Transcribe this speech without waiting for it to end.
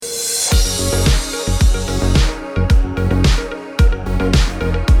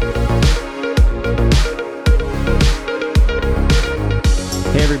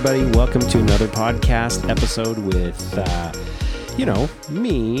everybody. Welcome to another podcast episode with,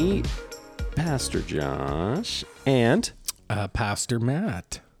 me, Pastor Josh, and Pastor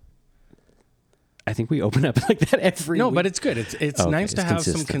Matt. I think we open up like that every week. But it's good. It's Okay, nice to it's have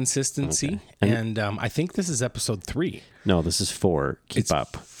consistent. some consistency. Okay. And I think this is episode 3. No, this is 4. Keep It's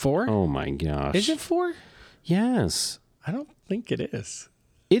up. 4? Oh my gosh. Is it 4? Yes. I don't think it is.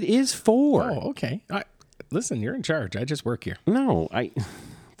 It is 4. Oh, okay. Listen, you're in charge. I just work here. No,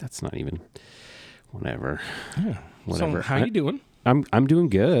 that's not even, whatever. Yeah. Whatever. So how you doing? I'm doing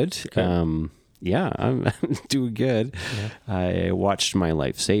good. Okay. Yeah, I'm doing good. Yeah. I watched my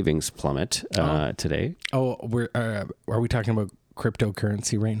life savings plummet today. Oh, are we talking about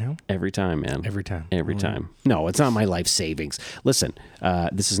cryptocurrency right now? Every time, man. Every time. Every time. No, it's not my life savings. Listen,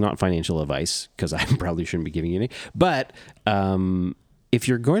 this is not financial advice because I probably shouldn't be giving you any. But if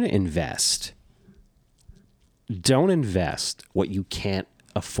you're going to invest, don't invest what you can't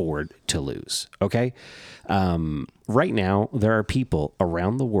afford to lose. Okay. Right now, there are people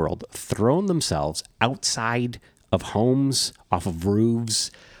around the world throwing themselves outside of homes, off of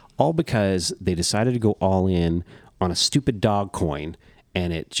roofs, all because they decided to go all in on a stupid dog coin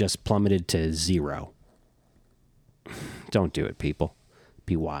and it just plummeted to 0. Don't do it, people.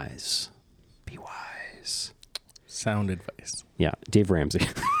 Be wise. Be wise. Sound advice. Yeah. Dave Ramsey.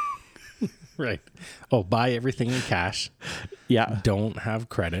 Right. Oh, buy everything in cash. Yeah. Don't have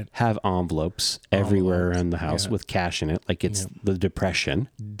credit. Have envelopes everywhere around the house with cash in it, like it's the Depression.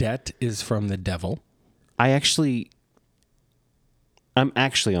 Debt is from the devil. I'm actually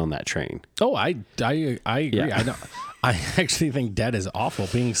on that train. Oh, I agree. Yeah. I actually think debt is awful.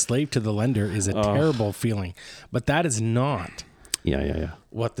 Being slave to the lender is a terrible feeling. But that is not Yeah.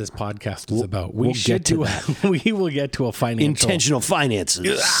 what this podcast is about. We we'll should get to do we will get to a financial Intentional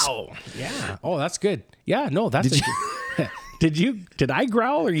finances. Ow. Yeah. Oh, that's good. Yeah, no, that's Did I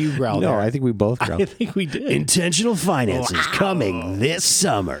growl or you growl? No, there? I think we both I think we did. Intentional finances Wow. coming this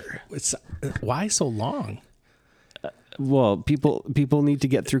summer. Why so long? Well, people need to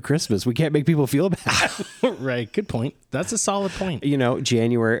get through Christmas. We can't make people feel bad. Right. Good point. That's a solid point.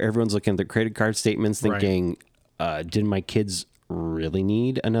 January, everyone's looking at their credit card statements thinking, did my kids really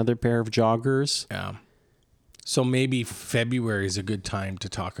need another pair of joggers? Yeah. So maybe February is a good time to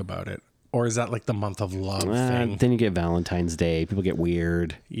talk about it. Or is that like the month of love thing? Then you get Valentine's Day. People get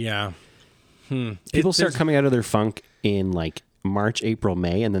weird. Yeah. People start coming out of their funk in like March, April,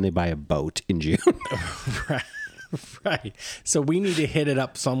 May, and then they buy a boat in June. Right. So we need to hit it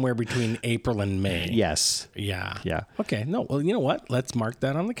up somewhere between April and May. Yes. Yeah. Yeah. Okay. No, well, you know what? Let's mark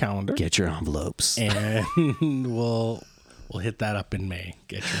that on the calendar. Get your envelopes. And we'll hit that up in May.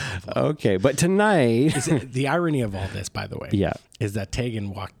 Get your envelope. Okay. But tonight. The irony of all this, by the way, Yeah. is that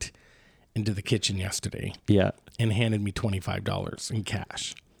Tegan walked into the kitchen yesterday Yeah. and handed me $25 in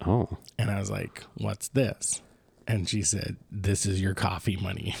cash. Oh. And I was like, what's this? And she said, this is your coffee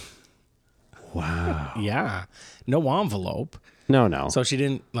money. Wow. Yeah. No envelope. No. So she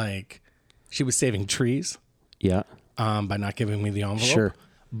didn't she was saving trees Yeah. by not giving me the envelope. Sure.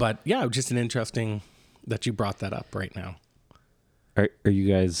 But yeah, just an interesting that you brought that up right now. Are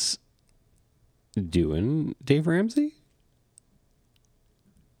you guys doing Dave Ramsey?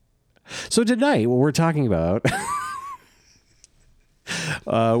 So tonight, what we're talking about,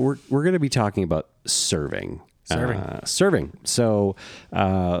 we're going to be talking about serving. Serving. So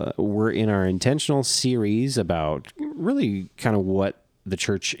we're in our intentional series about really kind of what the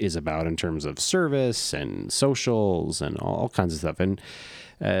church is about in terms of service and socials and all kinds of stuff. And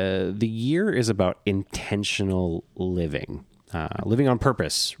the year is about intentional living. Living on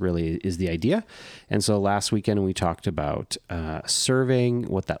purpose really is the idea. And so last weekend we talked about serving,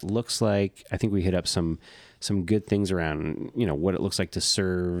 what that looks like. I think we hit up some good things around, what it looks like to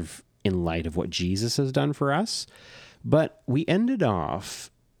serve in light of what Jesus has done for us. But we ended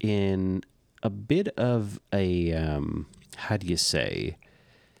off in a bit of a,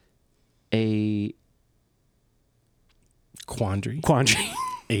 a Quandary.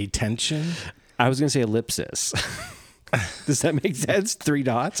 A tension. I was going to say ellipsis. Does that make sense? 3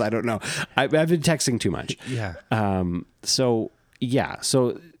 dots? I don't know. I've been texting too much. Yeah. So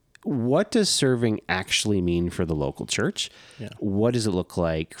what does serving actually mean for the local church? Yeah. What does it look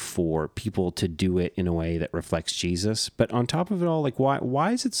like for people to do it in a way that reflects Jesus? But on top of it all,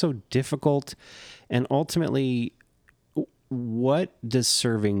 why is it so difficult? And ultimately, what does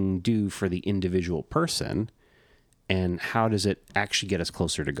serving do for the individual person? And how does it actually get us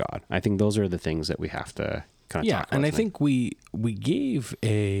closer to God? I think those are the things that we have to kind of talk about. And I tonight. think we gave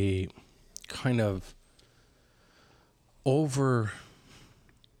a kind of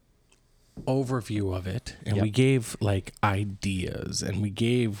overview of it, and Yep. we gave like ideas, and we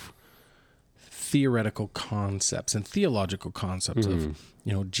gave theoretical concepts and theological concepts of,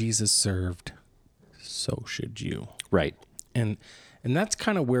 Jesus served, so should you. Right. And that's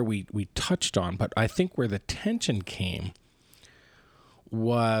kind of where we touched on, but I think where the tension came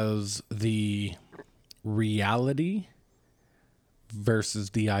was the reality versus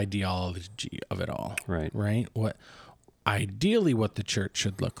the ideology of it all. Right. Right? What the church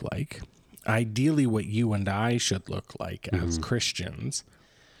should look like, ideally what you and I should look like as Christians,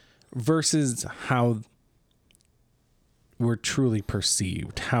 versus how we're truly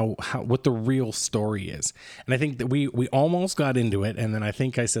perceived, how what the real story is. And I think that we almost got into it, and then I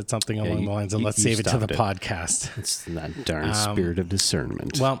think I said something along the lines of let's save it to the podcast. It's that darn spirit of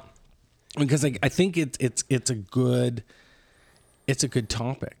discernment. Well, because I think it's a good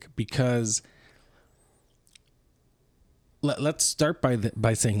topic, because let's start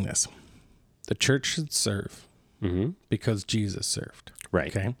by saying this: the church should serve because Jesus served.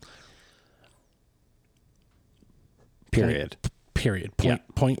 Right. Okay. Period.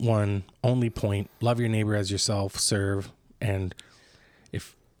 Point one, only point. Love your neighbor as yourself. Serve, and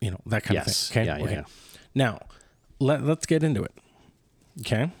if that kind of thing. Okay. Yeah. Now, let's get into it.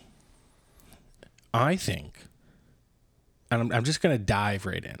 Okay. I think, and I'm just gonna dive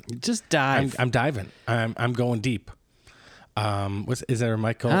right in. Just dive. I'm diving. I'm going deep. Is there a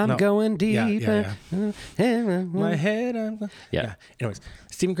mic called? I'm No. going deep. Yeah. Yeah. My head. Yeah. Anyways,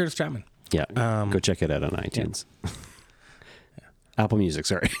 Stephen Curtis Chapman. Yeah. Go check it out on iTunes. Apple Music,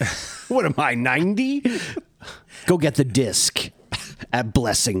 sorry. What am I, 90? Go get the disc at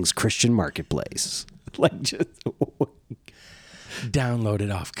Blessings Christian Marketplace. Like, just Download it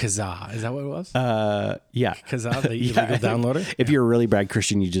off Kazaa. Is that what it was? yeah. Kazaa, the illegal downloader? If you're a really bad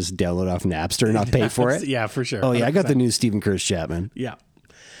Christian, you just download off Napster and not pay for it. Yeah, for sure. Oh, yeah. I got 100%. the new Stephen Curtis Chapman. Yeah.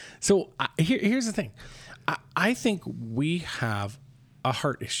 So here's the thing. I think we have a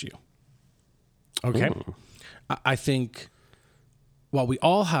heart issue. Okay. Ooh. I think, well, we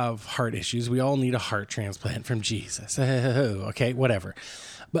all have heart issues. We all need a heart transplant from Jesus. Okay, whatever.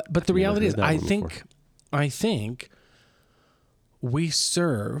 But the reality is, I think we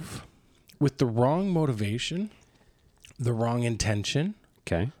serve with the wrong motivation, the wrong intention,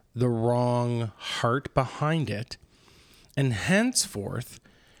 Okay. the wrong heart behind it, and henceforth,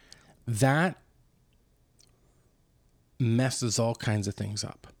 that messes all kinds of things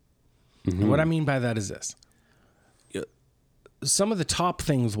up. And what I mean by that is this. Some of the top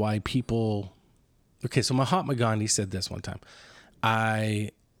things why people... Okay, so Mahatma Gandhi said this one time.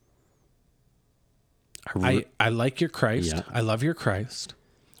 I like your Christ. Yeah. I love your Christ.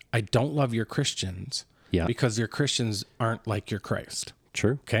 I don't love your Christians. Yeah. Because your Christians aren't like your Christ.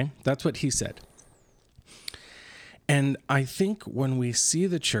 True. Okay? That's what he said. And I think when we see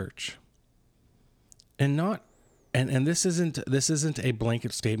the church, and not... And this isn't a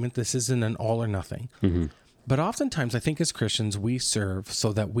blanket statement. This isn't an all or nothing. But oftentimes, I think as Christians, we serve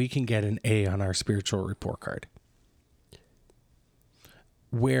so that we can get an A on our spiritual report card.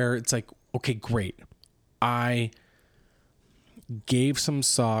 Where it's like, okay, great. I gave some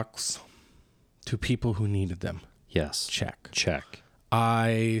socks to people who needed them. Yes. Check.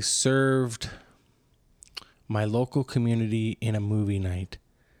 I served my local community in a movie night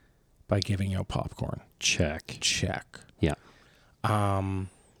by giving out popcorn. Check. Yeah. I'm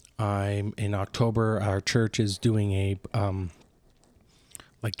in October. Our church is doing a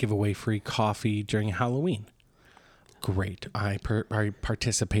giveaway free coffee during Halloween. Great. I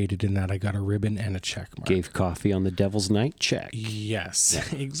participated in that. I got a ribbon and a check mark. Gave coffee on the Devil's Night. Check.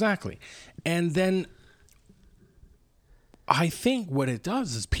 Yes, exactly. And then I think what it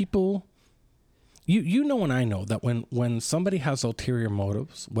does is people, you know, and I know that when somebody has ulterior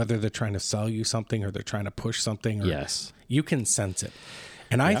motives, whether they're trying to sell you something or they're trying to push something, or Yes. you can sense it.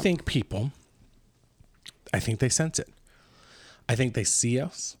 And I think they sense it. I think they see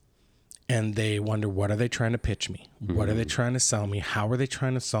us and they wonder, what are they trying to pitch me? What are they trying to sell me? How are they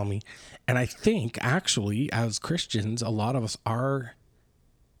trying to sell me? And I think actually as Christians, a lot of us are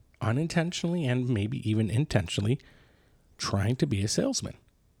unintentionally and maybe even intentionally trying to be a salesman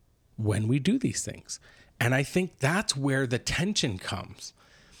when we do these things. And I think that's where the tension comes.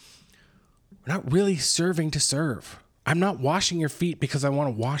 We're not really serving to serve. I'm not washing your feet because I want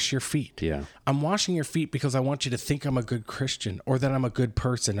to wash your feet. Yeah. I'm washing your feet because I want you to think I'm a good Christian, or that I'm a good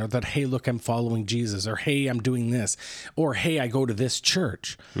person, or that, hey, look, I'm following Jesus, or hey, I'm doing this, or hey, I go to this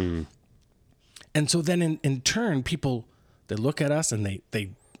church. And so then in turn, people, they look at us and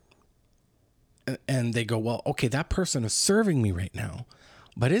they go, well, okay, that person is serving me right now,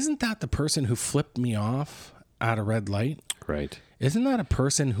 but isn't that the person who flipped me off at a red light? Right. Isn't that a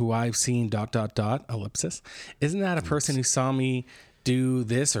person who I've seen ... ellipsis? Isn't that a person who saw me do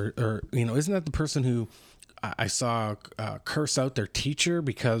this or isn't that the person who I saw curse out their teacher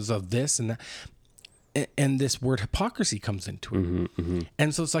because of this and that? And this word hypocrisy comes into it. Mm-hmm.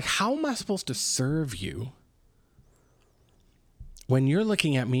 And so it's like, how am I supposed to serve you when you're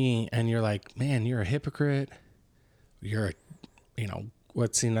looking at me and you're like, man, you're a hypocrite. You're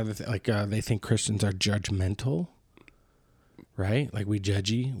what's another thing? Like, they think Christians are judgmental, right? Like, we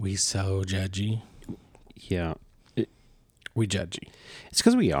judgy. We so judgy. Yeah. We judgy. It's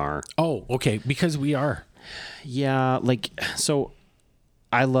because we are. Oh, okay. Because we are. Yeah. Like, so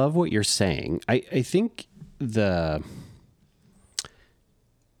I love what you're saying. I think your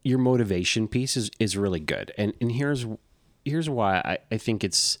motivation piece is really good. And here's why I think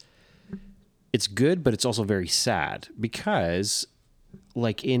it's good, but it's also very sad because,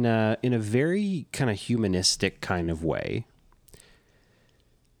 like, in a very kind of humanistic kind of way,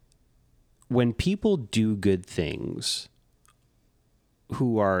 when people do good things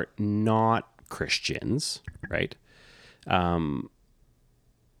who are not Christians, right?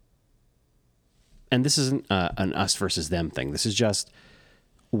 And this isn't an us versus them thing. This is just,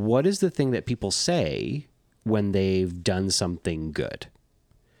 what is the thing that people say when they've done something good?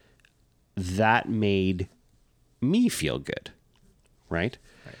 That made me feel good, right?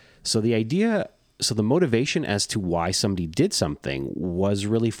 So the motivation as to why somebody did something was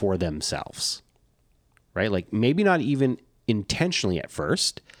really for themselves, right? Like, maybe not even intentionally at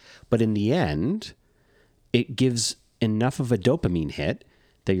first, but in the end, it gives enough of a dopamine hit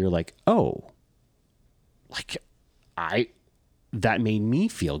that you're like, oh, like, that made me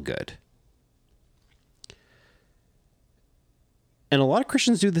feel good. And a lot of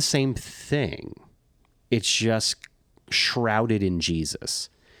Christians do the same thing. It's just shrouded in Jesus.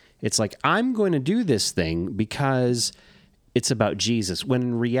 It's like, I'm going to do this thing because it's about Jesus. When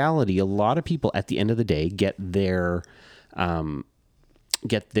in reality, a lot of people at the end of the day get their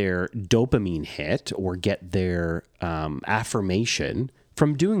dopamine hit or get their affirmation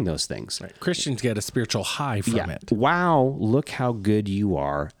from doing those things. Right. Christians get a spiritual high from it. Wow, look how good you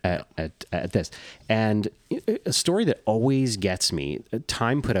are at this. And a story that always gets me,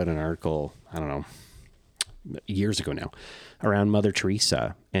 Time put out an article, I don't know, years ago now, around Mother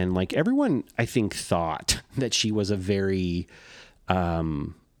Teresa. And, like, everyone, I think, thought that she was a very,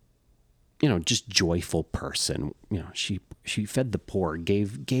 just joyful person. She fed the poor,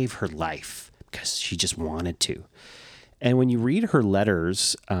 gave her life because she just wanted to. And when you read her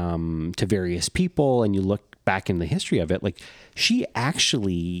letters to various people and you look back in the history of it, like, she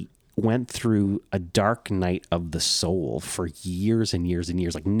actually went through a dark night of the soul for years and years and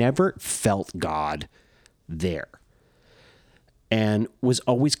years, like, never felt God there, and was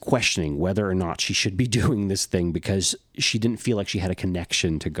always questioning whether or not she should be doing this thing because she didn't feel like she had a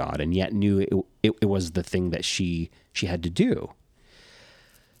connection to God, and yet knew it was the thing that she had to do.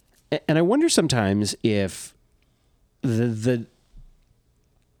 And I wonder sometimes if the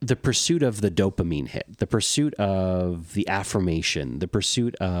pursuit of the dopamine hit, the pursuit of the affirmation, the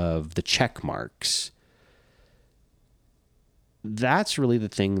pursuit of the check marks, that's really the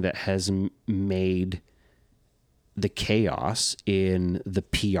thing that has made the chaos in the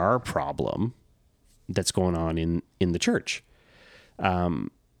PR problem that's going on in the church,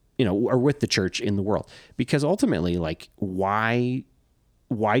 or with the church in the world. Because ultimately, like, why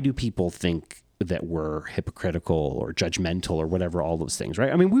do people think that we're hypocritical or judgmental or whatever, all those things,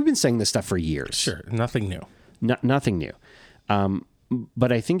 right? I mean, we've been saying this stuff for years. Sure. Nothing new. Nothing new.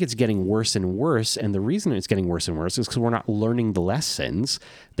 But I think it's getting worse and worse. And the reason it's getting worse and worse is because we're not learning the lessons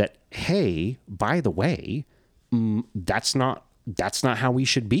that, hey, by the way, that's not how we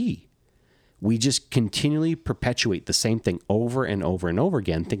should be. We just continually perpetuate the same thing over and over and over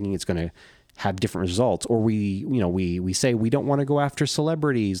again, thinking it's going to have different results. Or we say we don't want to go after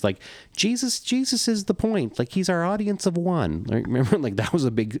celebrities. Like, Jesus is the point. Like, he's our audience of one. Like, remember, like, that was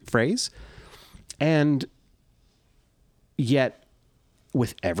a big phrase. And yet,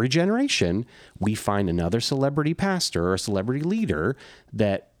 with every generation, we find another celebrity pastor or celebrity leader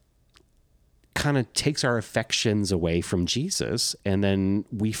that kind of takes our affections away from Jesus, and then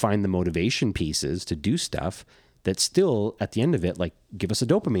we find the motivation pieces to do stuff that still, at the end of it, like, give us a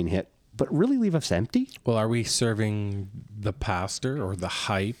dopamine hit, but really leave us empty. Well, are we serving the pastor or the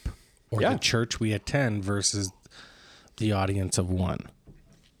hype or the church we attend versus the audience of one?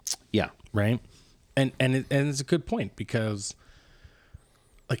 Yeah. Right. And it's a good point, because,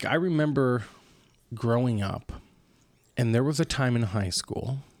 like, I remember growing up, and there was a time in high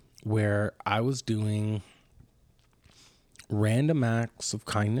school where I was doing random acts of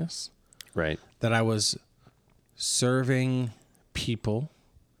kindness. Right. That I was serving people,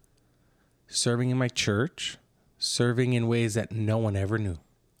 serving in my church, serving in ways that no one ever knew.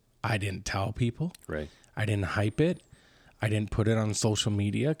 I didn't tell people. Right. I didn't hype it. I didn't put it on social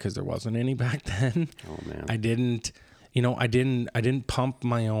media because there wasn't any back then. Oh man. I didn't pump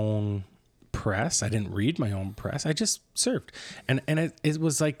my own press. I didn't read my own press. I just served. And it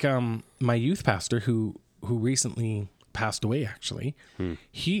was like my youth pastor who recently passed away, actually.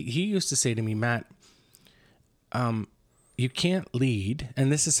 He used to say to me, Matt, you can't lead, and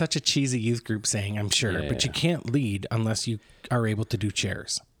this is such a cheesy youth group saying, I'm sure, but you can't lead unless you are able to do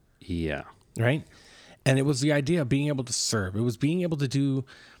chairs. Yeah. Right? And it was the idea of being able to serve. It was being able to do,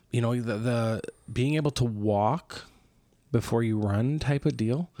 the being able to walk before you run type of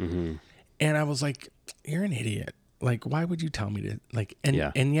deal. Mm-hmm. And I was like, you're an idiot. Like, why would you tell me to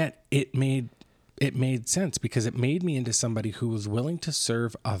and yet it made sense because it made me into somebody who was willing to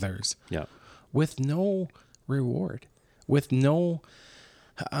serve others with no reward, with no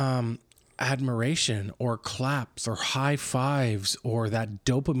admiration or claps or high fives or that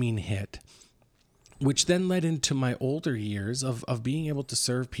dopamine hit, which then led into my older years of being able to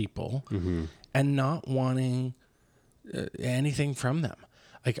serve people and not wanting anything from them.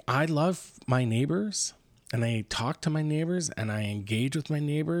 Like, I love my neighbors and I talk to my neighbors and I engage with my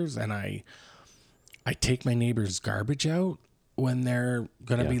neighbors and I take my neighbors' garbage out when they're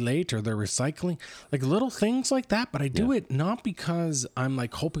going to be late or they're recycling, like little things like that. But I do it not because I'm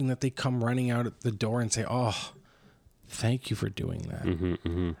like hoping that they come running out at the door and say, oh, thank you for doing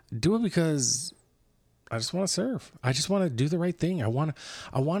that. Do it because I just want to serve. I just want to do the right thing. I want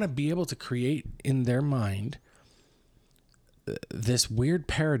to be able to create in their mind this weird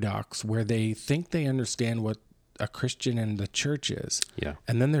paradox where they think they understand what a Christian and the church is. Yeah.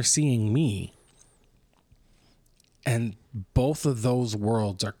 And then they're seeing me. And both of those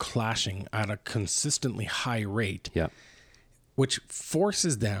worlds are clashing at a consistently high rate. Yeah. Which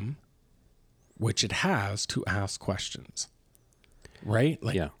forces them, which it has, to ask questions. Right?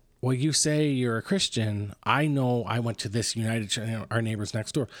 Like, well, you say you're a Christian. I know I went to this United Church, our neighbors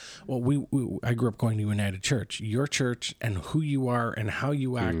next door. Well, I grew up going to United Church. Your church and who you are and how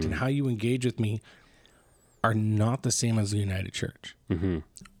you act and how you engage with me are not the same as the United Church. Mm-hmm.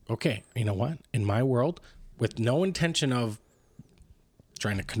 Okay, you know what? In my world, with no intention of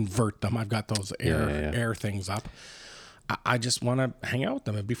trying to convert them, I've got those air things up. I just want to hang out with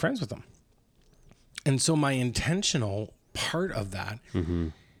them and be friends with them. And so my intentional part of that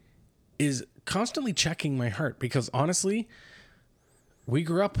is constantly checking my heart, because honestly, we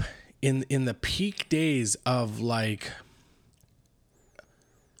grew up in the peak days of like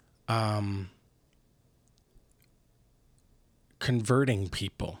converting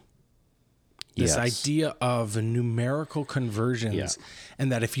people. This idea of numerical conversions,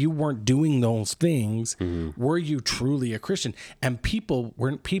 and that if you weren't doing those things, were you truly a Christian? And people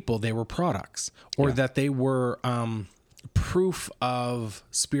weren't people, they were products, or that they were proof of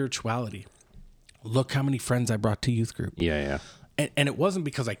spirituality. Look how many friends I brought to youth group. And it wasn't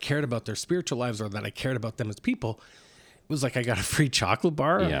because I cared about their spiritual lives or that I cared about them as people. It was like I got a free chocolate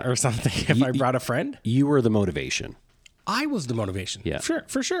bar or something if I brought a friend. You were the motivation. I was the motivation. Sure,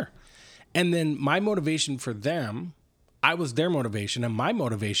 for sure. And then my motivation for them, I was their motivation, and my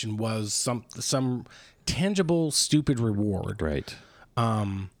motivation was some tangible, stupid reward. Right.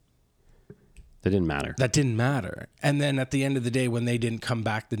 That didn't matter. That didn't matter. And then at the end of the day, when they didn't come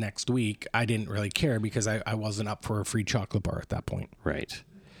back the next week, I didn't really care because I wasn't up for a free chocolate bar at that point. Right.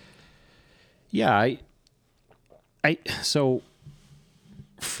 Yeah. So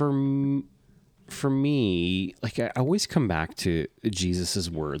for me, like I always come back to Jesus's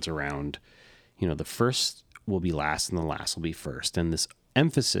words around, the first will be last and the last will be first. And this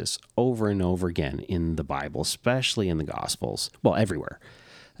emphasis over and over again in the Bible, especially in the Gospels, well, everywhere.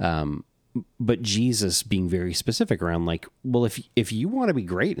 But Jesus being very specific around like, well, if you want to be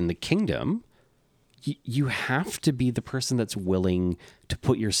great in the kingdom, you have to be the person that's willing to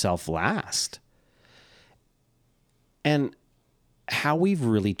put yourself last. And how we've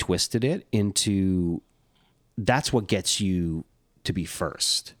really twisted it into that's what gets you to be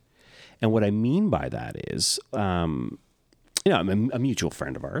first. And what I mean by that is, a mutual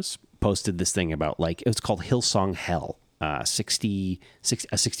friend of ours posted this thing about like, it was called Hillsong Hell, 60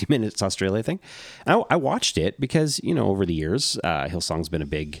 Minutes Australia thing. And I watched it because, over the years, Hillsong's been a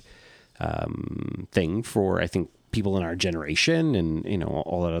big thing for, I think, people in our generation and,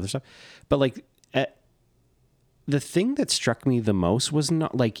 all that other stuff. But like, the thing that struck me the most was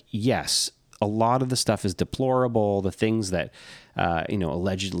not like, yes, a lot of the stuff is deplorable. The things that,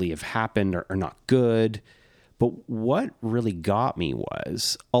 allegedly have happened are not good. But what really got me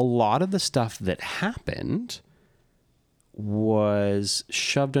was a lot of the stuff that happened was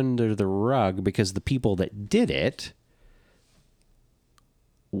shoved under the rug because the people that did it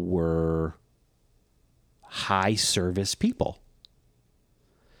were high service people.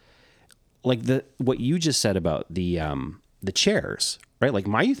 Like what you just said about the chairs, right? Like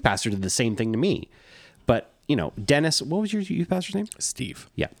my youth pastor did the same thing to me. But, Dennis, what was your youth pastor's name? Steve.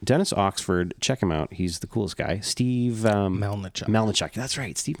 Yeah. Dennis Oxford. Check him out. He's the coolest guy. Steve Melnichuk. Melnichuk. That's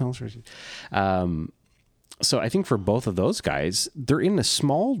right. Steve Melnichuk. So I think for both of those guys, they're in the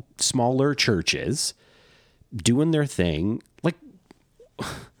smaller churches doing their thing. Like,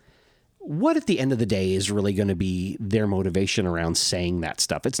 what at the end of the day is really going to be their motivation around saying that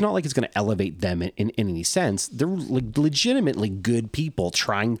stuff? It's not like it's going to elevate them in any sense. They're like legitimately good people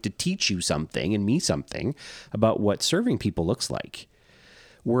trying to teach you something and me something about what serving people looks like.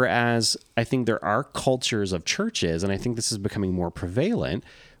 Whereas I think there are cultures of churches, and I think this is becoming more prevalent,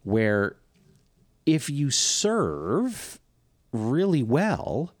 where if you serve really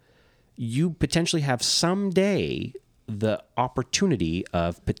well, you potentially have someday the opportunity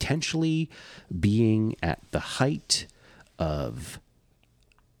of potentially being at the height of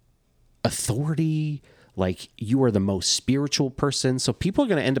authority, like you are the most spiritual person. So people are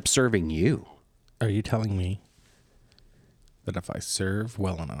going to end up serving you. Are you telling me that if I serve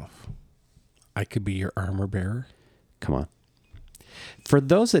well enough, I could be your armor bearer? Come on. For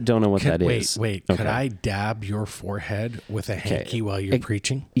those that don't know what that is. Wait. Okay. Could I dab your forehead with a hanky while you're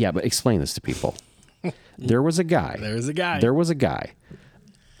preaching? Yeah, but explain this to people. There was a guy.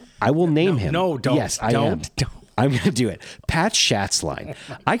 I will name him. No, don't. Yes, I am. Don't. I'm going to do it. Pat Schatzline.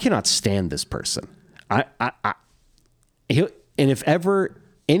 I cannot stand this person. And if ever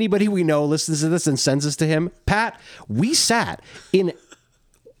anybody we know listens to this and sends this to him, Pat, we sat in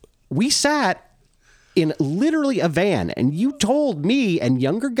literally a van, and you told me and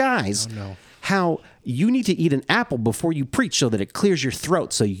younger guys how you need to eat an apple before you preach so that it clears your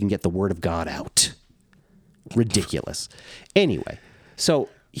throat so you can get the word of God out. Ridiculous. Anyway, so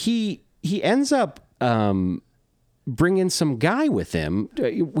he ends up bringing some guy with him.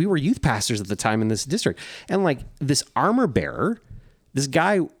 We were youth pastors at the time in this district, and like this armor bearer, this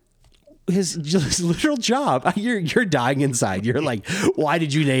guy, his literal job, you're dying inside. You're like, why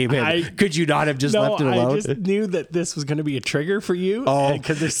did you name him? Could you not have just left it alone? I just knew that this was going to be a trigger for you. Oh,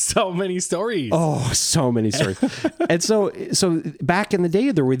 because there's so many stories. Oh, so many stories. And so back in the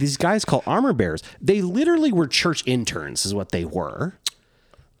day, there were these guys called armor bearers. They literally were church interns, is what they were.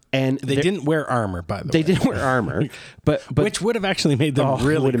 And they didn't wear armor, by the way. They didn't wear armor, but which would have actually made them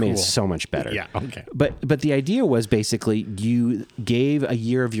really would have cool. made it so much better. Yeah, okay. But the idea was basically you gave a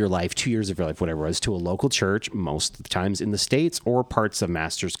year of your life, 2 years of your life, whatever it was, to a local church, most of the times in the States or parts of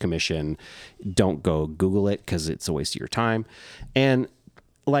Master's Commission. Don't go Google it because it's a waste of your time. And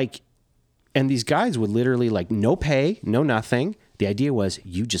these guys would literally no pay, no nothing. The idea was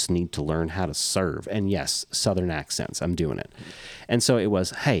you just need to learn how to serve. And yes, Southern accents, I'm doing it. And so it was,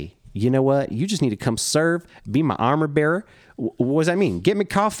 hey, you know what? You just need to come serve, be my armor bearer. What does that mean? Get me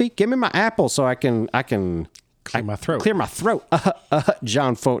coffee, give me my apple so I can clear my throat. Clear my throat.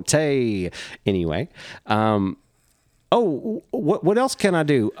 John Forte. Anyway. What else can I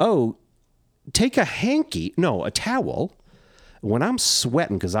do? Oh, take a towel. When I'm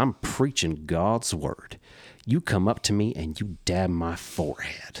sweating because I'm preaching God's word, you come up to me and you dab my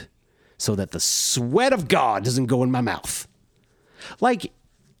forehead so that the sweat of God doesn't go in my mouth. I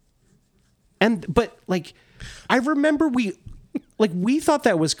remember we thought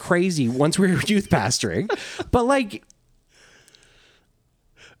that was crazy once we were youth pastoring, but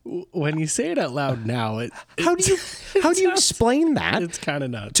when you say it out loud now, how do you explain that? It's kind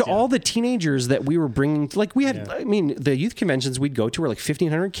of nuts to all the teenagers that we were bringing. We had, the youth conventions we'd go to were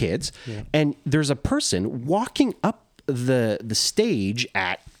 1,500 kids, and there's a person walking up the stage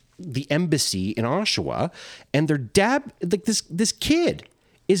at the embassy in Oshawa, and they're this kid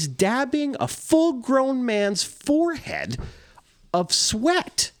is dabbing a full-grown man's forehead of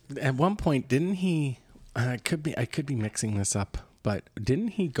sweat. At one point, didn't he? I could be mixing this up. But didn't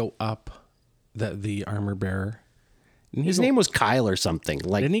he go up the armor bearer? His name was Kyle or something.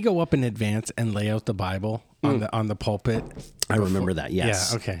 Didn't he go up in advance and lay out the Bible on the pulpit? I remember that.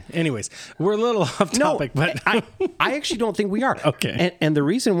 Yes. Yeah. Okay. Anyways, we're a little off topic, but I actually don't think we are. Okay. And the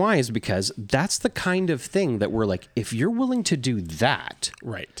reason why is because that's the kind of thing that we're if you're willing to do that,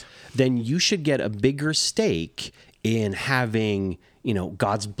 right, then you should get a bigger stake in having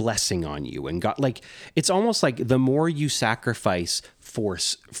God's blessing on you. And God, it's almost like the more you sacrifice for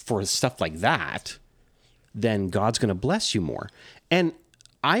stuff like that, then God's going to bless you more. And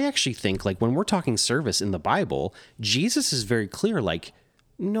I actually think when we're talking service in the Bible, Jesus is very clear.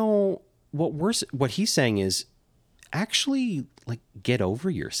 No, what he's saying is actually like get over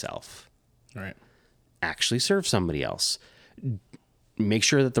yourself. Right. Actually serve somebody else. Make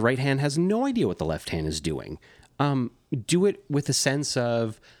sure that the right hand has no idea what the left hand is doing. Do it with a sense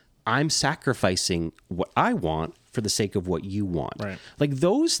of, I'm sacrificing what I want for the sake of what you want. Right. Like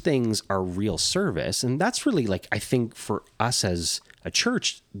those things are real service. And that's really like, I think for us as a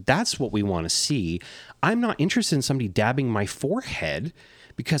church, that's what we want to see. I'm not interested in somebody dabbing my forehead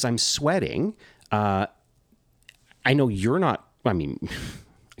because I'm sweating. I know you're not, I mean,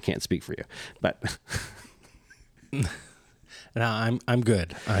 I can't speak for you, but no, I'm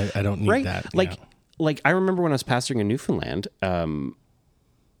good. I don't need right? that. Like I remember when I was pastoring in Newfoundland,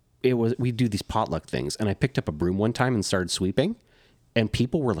 we do these potluck things, and I picked up a broom one time and started sweeping, and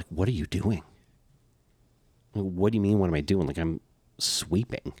people were like, "What are you doing?" Like, what do you mean? What am I doing? Like, I'm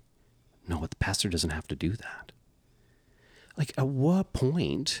sweeping. No, but the pastor doesn't have to do that. Like, at what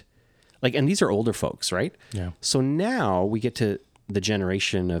point? Like, and these are older folks, right? Yeah. So now we get to the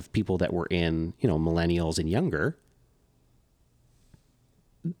generation of people that were in, millennials and younger.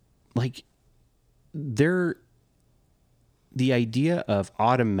 Like, the idea of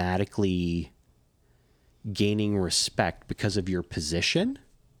automatically gaining respect because of your position,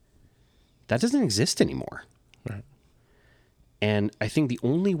 that doesn't exist anymore. Right. And I think the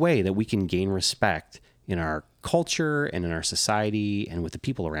only way that we can gain respect in our culture and in our society and with the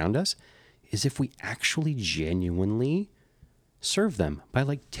people around us is if we actually genuinely serve them by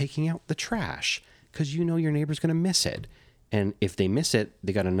like taking out the trash, because your neighbor's going to miss it. And if they miss it,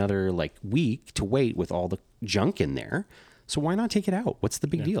 they got another like week to wait with all the junk in there. So why not take it out? What's the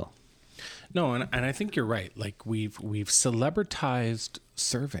big deal? No, and I think you're right. Like we've celebritized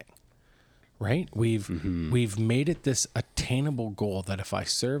serving, right? We've made it this attainable goal that if I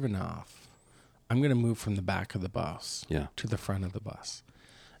serve enough, I'm going to move from the back of the bus to the front of the bus.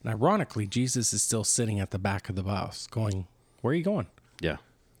 And ironically, Jesus is still sitting at the back of the bus going, "Where are you going?" Yeah.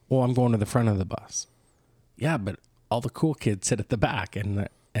 "Well, I'm going to the front of the bus." Yeah, but all the cool kids sit at the back, and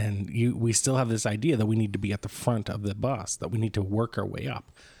we still have this idea that we need to be at the front of the bus, that we need to work our way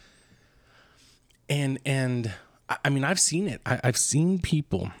up. And I mean, I've seen it. I've seen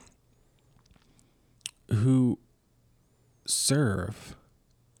people who serve,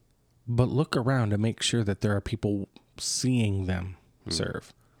 but look around to make sure that there are people seeing them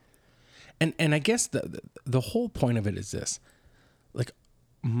serve. And I guess the whole point of it is this: like,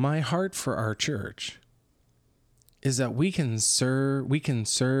 my heart for our church is that we can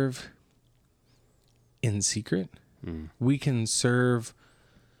serve in secret. We can serve,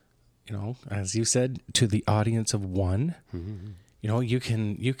 as you said, to the audience of one. You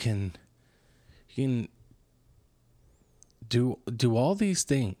can do all these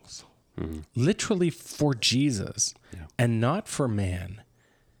things literally for Jesus and not for man,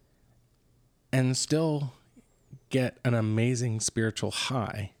 and still get an amazing spiritual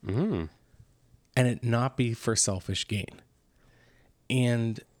high. And it not be for selfish gain.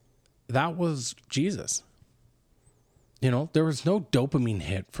 And that was Jesus. There was no dopamine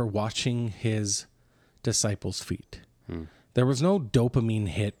hit for washing his disciples' feet. There was no dopamine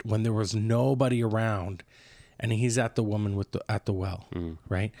hit when there was nobody around and he's at the woman at the well,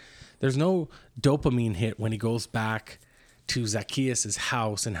 right? There's no dopamine hit when he goes back to Zacchaeus'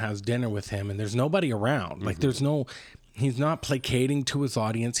 house and has dinner with him and there's nobody around. Like he's not placating to his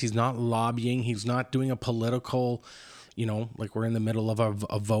audience. He's not lobbying. He's not doing a political, like we're in the middle of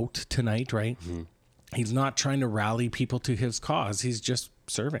a vote tonight, right? He's not trying to rally people to his cause. He's just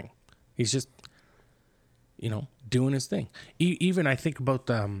serving. He's just, doing his thing. Even I think about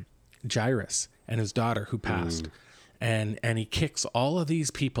Jairus and his daughter who passed, and he kicks all of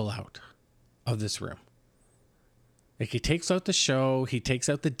these people out of this room. Like he takes out the show, he takes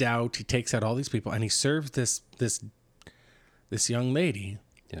out the doubt, he takes out all these people, and he serves this young lady.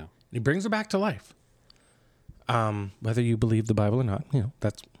 Yeah. He brings her back to life. Whether you believe the Bible or not,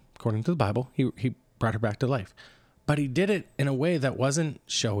 that's according to the Bible. He brought her back to life. But he did it in a way that wasn't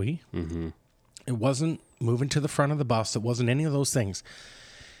showy. It wasn't moving to the front of the bus. It wasn't any of those things.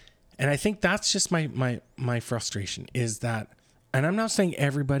 And I think that's just my frustration is that, and I'm not saying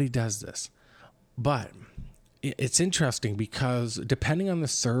everybody does this, but it's interesting because depending on the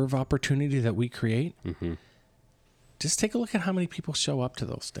serve opportunity that we create, just take a look at how many people show up to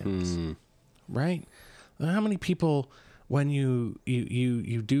those things, right? How many people, when you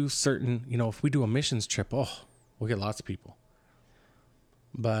do certain, if we do a missions trip, we'll get lots of people.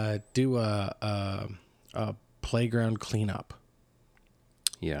 But do a playground cleanup.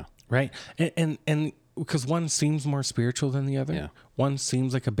 Yeah. Right. And because one seems more spiritual than the other. Yeah. One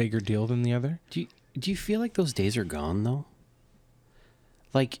seems like a bigger deal than the other. Do you feel like those days are gone though?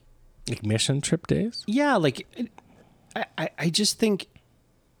 Like mission trip days? Yeah, like I just think,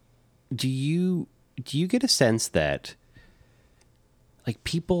 do you get a sense that like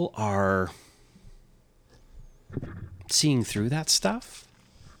people are seeing through that stuff?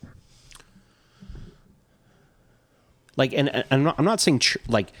 Like, and I'm not saying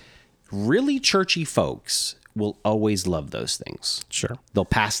like really churchy folks will always love those things. Sure. They'll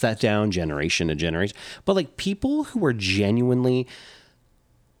pass that down generation to generation. But like people who are genuinely,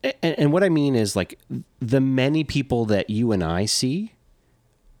 and what I mean is like the many people that you and I see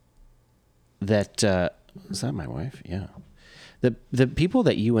that, is that my wife? Yeah. The people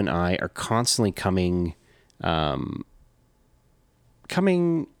that you and I are constantly coming in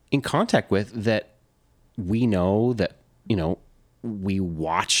contact with, that we know that, you know, we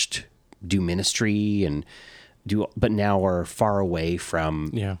watched do ministry and but now are far away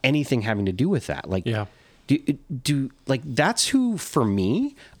from anything having to do with that. Like, do like, that's who, for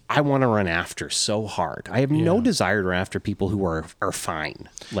me, I want to run after so hard. I have no desire to run after people who are fine.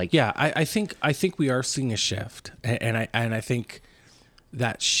 Like, I think we are seeing a shift, and I think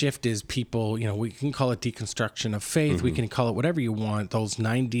that shift is people, you know, we can call it deconstruction of faith. We can call it whatever you want. Those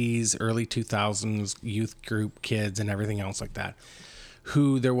 90s, early 2000s youth group kids and everything else like that,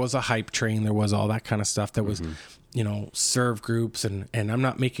 who there was a hype train. There was all that kind of stuff. There was, you know, serve groups. And I'm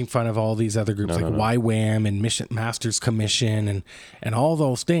not making fun of all these other groups YWAM and Mission Masters Commission and all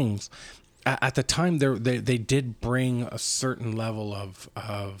those things. At the time, they did bring a certain level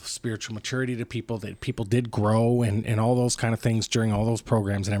of spiritual maturity to people. That people did grow and all those kind of things during all those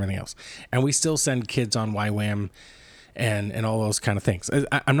programs and everything else. And we still send kids on YWAM and all those kind of things.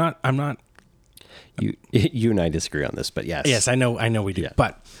 I'm not. You and I disagree on this, but yes. Yes, I know we do. Yeah.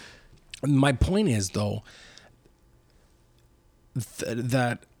 But my point is, though,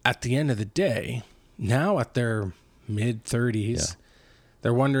 that at the end of the day, now at their mid-30s,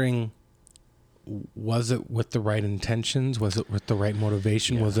 they're wondering, was it with the right intentions? Was it with the right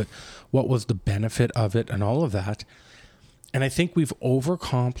motivation? Yeah. What was the benefit of it and all of that? And I think we've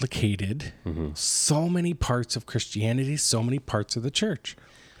overcomplicated so many parts of Christianity, so many parts of the church.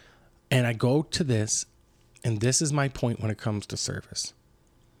 And I go to this, and this is my point when it comes to service.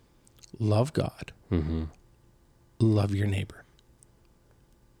 Love God. Love your neighbor.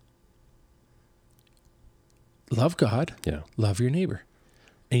 Love God. Yeah. Love your neighbor.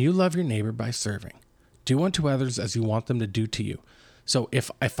 And you love your neighbor by serving. Do unto others as you want them to do to you. So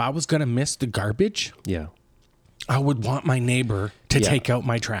if I was going to miss the garbage, I would want my neighbor to take out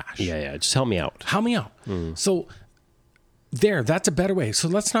my trash. Yeah. Just help me out. Help me out. So that's a better way. So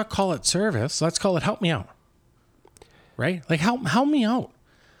let's not call it service. Let's call it help me out. Right? Like help me out.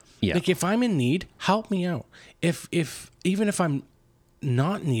 Yeah. Like if I'm in need, help me out. If even if I'm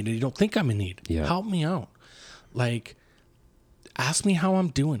not needed, you don't think I'm in need, help me out. Like, ask me how I'm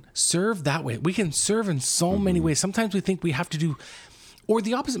doing. Serve that way. We can serve in so many ways. Sometimes we think we have to do, or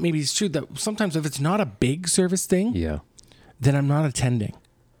the opposite maybe is true, that sometimes if it's not a big service thing, then I'm not attending.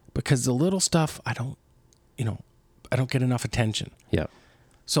 Because the little stuff, I don't get enough attention. Yeah.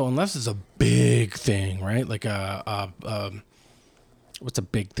 So unless it's a big thing, right? Like what's a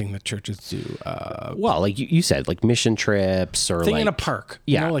big thing that churches do? Well, like you said, like mission trips or thing like in a park.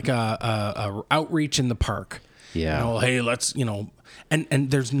 Yeah. You know, like a outreach in the park. Yeah. You know, hey, let's, and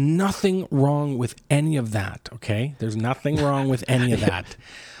there's nothing wrong with any of that. Okay. There's nothing wrong with any of that.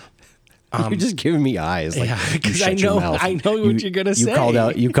 You're just giving me eyes. Like, because I know what you're gonna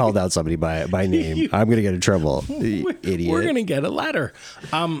say. You called out somebody by name. I'm gonna get in trouble, idiot. We're gonna get a letter.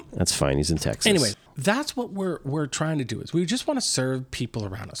 That's fine. He's in Texas. Anyway, that's what we're trying to do. Is we just want to serve people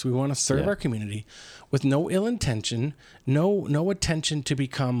around us. We want to serve our community with no ill intention, no attention to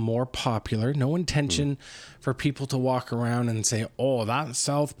become more popular, no intention for people to walk around and say, "Oh, that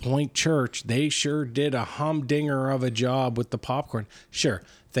South Point Church, they sure did a humdinger of a job with the popcorn." Sure.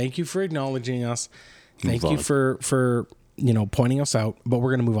 Thank you for acknowledging us. Thank you for pointing us out, but we're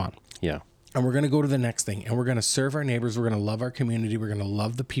going to move on. Yeah. And we're going to go to the next thing, and we're going to serve our neighbors. We're going to love our community. We're going to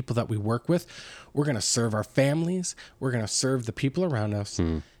love the people that we work with. We're going to serve our families. We're going to serve the people around us.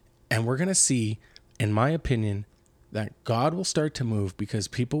 And we're going to see, in my opinion, that God will start to move because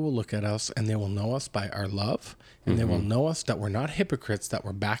people will look at us and they will know us by our love. And they will know us that we're not hypocrites, that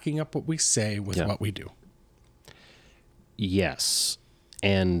we're backing up what we say with what we do. Yes.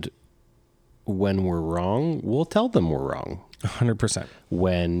 And when we're wrong, we'll tell them we're wrong. 100%.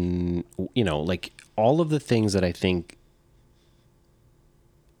 When, like all of the things that I think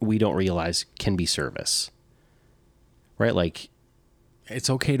we don't realize can be service, right? Like, it's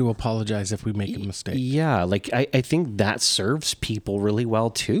okay to apologize if we make a mistake. Yeah. Like, I think that serves people really well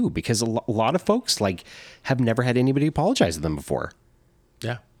too, because a lot of folks like have never had anybody apologize to them before.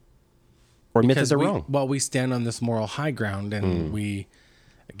 Yeah. or myths are wrong. Well, we stand on this moral high ground, and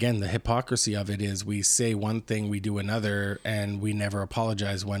again, the hypocrisy of it is we say one thing, we do another, and we never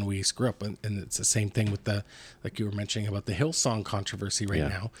apologize when we screw up. And it's the same thing with like you were mentioning about the Hillsong controversy right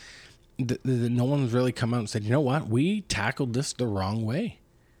now. No one's really come out and said, you know what, we tackled this the wrong way,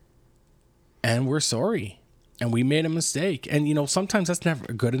 and we're sorry. And we made a mistake. And, sometimes that's never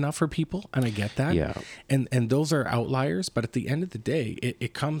good enough for people. And I get that. Yeah. And those are outliers. But at the end of the day,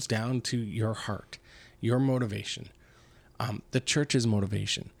 it comes down to your heart, your motivation, the church's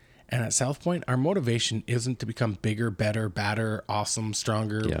motivation. And at South Point, our motivation isn't to become bigger, better, badder, awesome,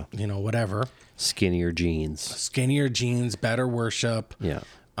 stronger, whatever. Skinnier jeans, better worship, Yeah.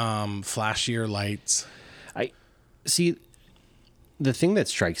 Flashier lights. I see. The thing that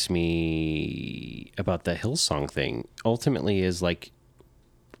strikes me about the Hillsong thing ultimately is like,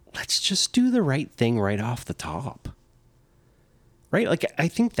 let's just do the right thing right off the top. Right? Like, I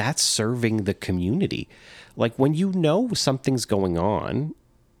think that's serving the community. Like, when you know something's going on,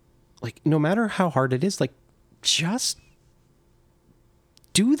 like, no matter how hard it is, like, just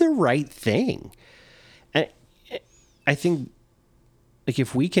do the right thing. And I think, like,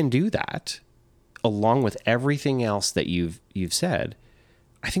 if we can do that, along with everything else that you've said,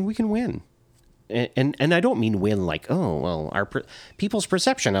 I think we can win. And I don't mean win like, oh, well, our people's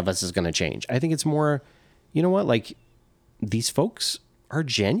perception of us is going to change. I think it's more, you know what, like, these folks are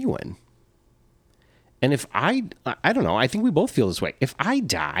genuine. And if I don't know, I think we both feel this way. If I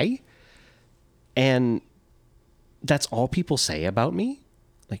die and that's all people say about me,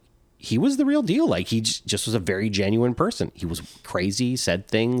 like, he was the real deal. Like, he just was a very genuine person. He was crazy, said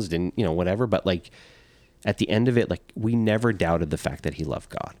things, didn't, whatever. But, like, at the end of it, like, we never doubted the fact that he loved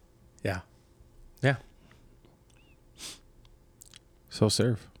God. Yeah. Yeah. So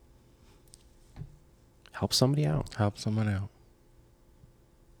serve. Help somebody out. Help someone out.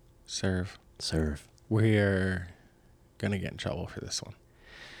 Serve. We're going to get in trouble for this one.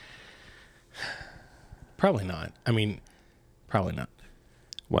 Probably not. I mean, probably not.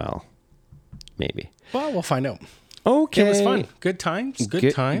 Well, maybe. Well, we'll find out. Okay. It was fun. Good times.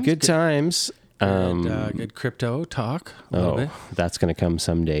 Good times. Good crypto talk. Bit. That's going to come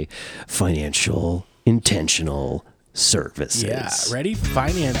someday. Financial intentional services. Yeah. Ready?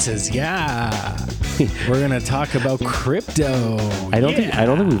 Finances. Yeah. We're going to talk about crypto. I don't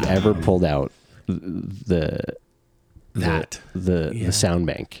think we've ever pulled out the sound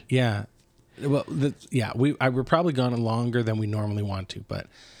bank. Yeah. Well, we're probably gone longer than we normally want to, but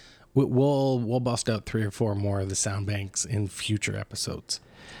we'll bust out 3 or 4 more of the sound banks in future episodes.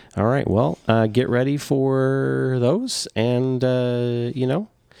 All right. Well, get ready for those, and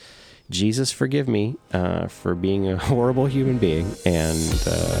Jesus, forgive me for being a horrible human being, and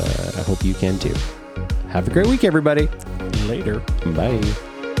I hope you can too. Have a great week, everybody. Later. Bye.